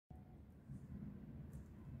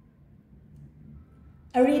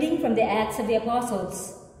A reading from the Acts of the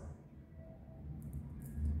Apostles.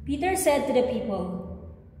 Peter said to the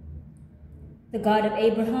people, "The God of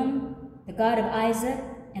Abraham, the God of Isaac,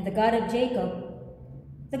 and the God of Jacob,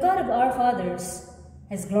 the God of our fathers,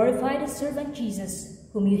 has glorified his servant Jesus,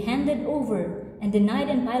 whom you handed over and denied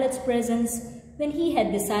in Pilate's presence when he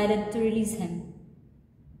had decided to release him.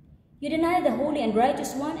 You denied the holy and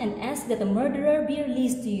righteous one and asked that a murderer be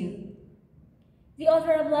released to you. The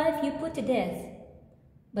author of life you put to death,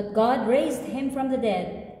 but God raised him from the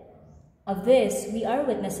dead. Of this we are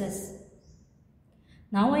witnesses.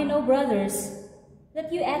 Now I know, brothers,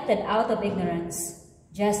 that you acted out of ignorance,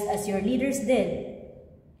 just as your leaders did.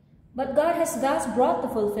 But God has thus brought to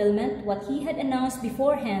fulfillment what he had announced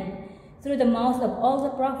beforehand through the mouth of all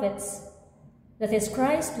the prophets, that his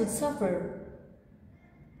Christ would suffer.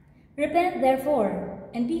 Repent, therefore,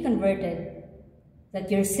 and be converted, that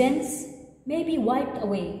your sins may be wiped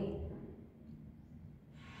away."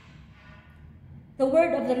 The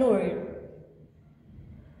word of the Lord.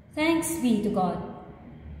 Thanks be to God.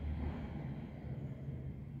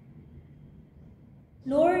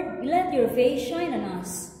 Lord, let your face shine on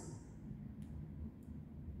us.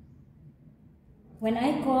 When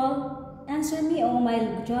I call, answer me, O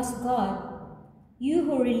my just God, you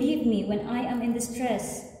who relieve me when I am in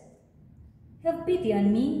distress. Have pity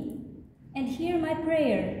on me and hear my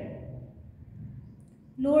prayer.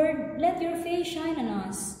 Lord, let your face shine on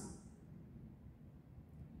us.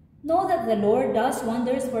 Know that the Lord does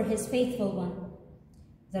wonders for his faithful one.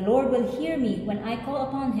 The Lord will hear me when I call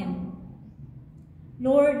upon him.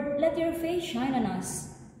 Lord, let your face shine on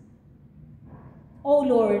us. O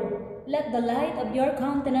Lord, let the light of your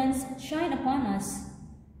countenance shine upon us.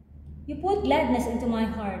 You put gladness into my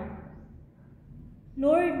heart.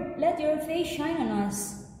 Lord, let your face shine on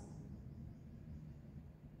us.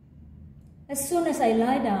 As soon as I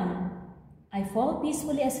lie down, I fall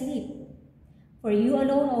peacefully asleep. For you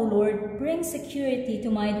alone, O Lord, bring security to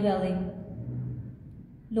my dwelling.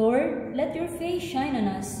 Lord, let your face shine on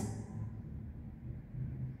us.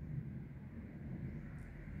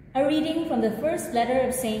 A reading from the first letter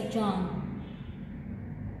of St. John.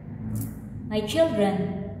 My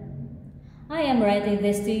children, I am writing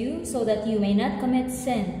this to you so that you may not commit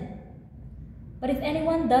sin. But if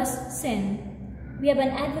anyone does sin, we have an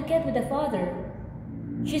advocate with the Father,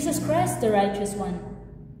 Jesus Christ, the righteous one.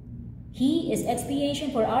 He is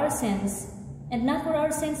expiation for our sins, and not for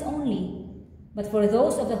our sins only, but for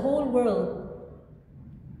those of the whole world.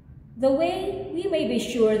 The way we may be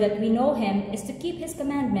sure that we know him is to keep his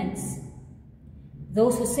commandments.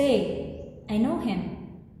 Those who say, "I know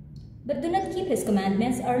him," but do not keep his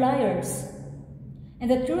commandments are liars,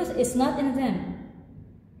 and the truth is not in them.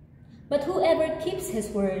 But whoever keeps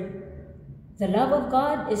his word, the love of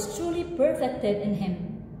God is truly perfected in him.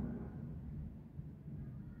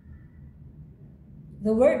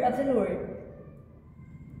 The word of the Lord.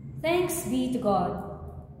 Thanks be to God.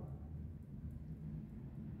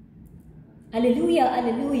 Alleluia,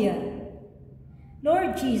 alleluia.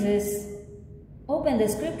 Lord Jesus, open the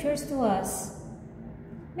scriptures to us.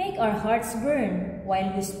 Make our hearts burn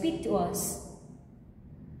while you speak to us.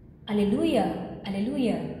 Alleluia,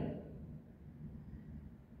 alleluia.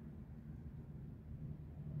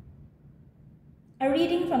 A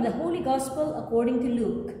reading from the Holy Gospel according to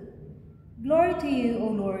Luke. Glory to you, O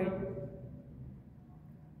Lord.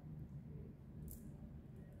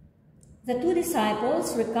 The two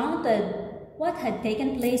disciples recounted what had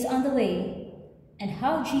taken place on the way, and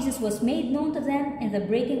how Jesus was made known to them in the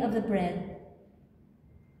breaking of the bread.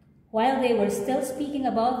 While they were still speaking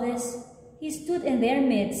about this, he stood in their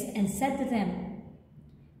midst and said to them,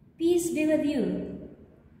 "Peace be with you."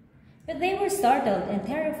 But they were startled and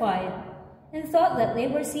terrified, and thought that they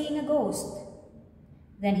were seeing a ghost.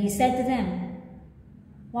 Then he said to them,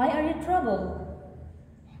 "Why are you troubled?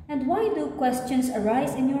 And why do questions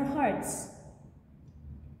arise in your hearts?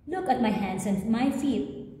 Look at my hands and my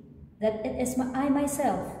feet, that it is I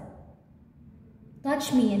myself.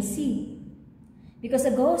 Touch me and see, because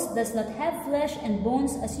a ghost does not have flesh and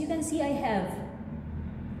bones as you can see I have."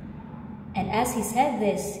 And as he said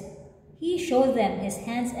this, he showed them his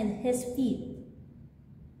hands and his feet.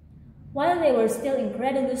 While they were still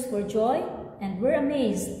incredulous for joy and were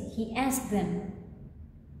amazed, he asked them,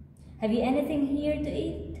 "Have you anything here to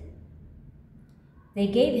eat?" They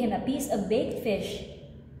gave him a piece of baked fish.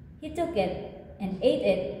 He took it and ate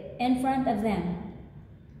it in front of them.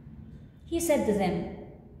 He said to them,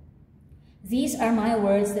 "These are my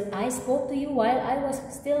words that I spoke to you while I was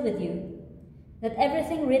still with you, that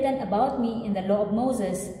everything written about me in the law of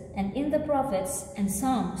Moses and in the prophets and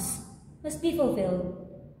Psalms must be fulfilled."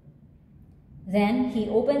 Then he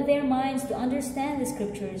opened their minds to understand the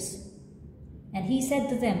Scriptures. And he said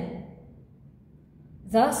to them,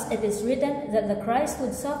 "Thus it is written that the Christ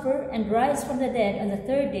would suffer and rise from the dead on the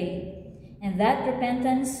third day, and that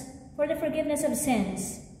repentance for the forgiveness of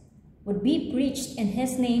sins would be preached in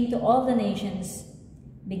his name to all the nations,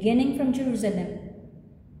 beginning from Jerusalem.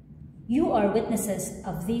 You are witnesses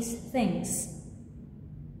of these things."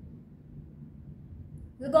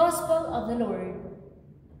 The Gospel of the Lord.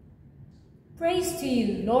 Praise to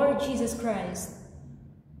you, Lord Jesus Christ.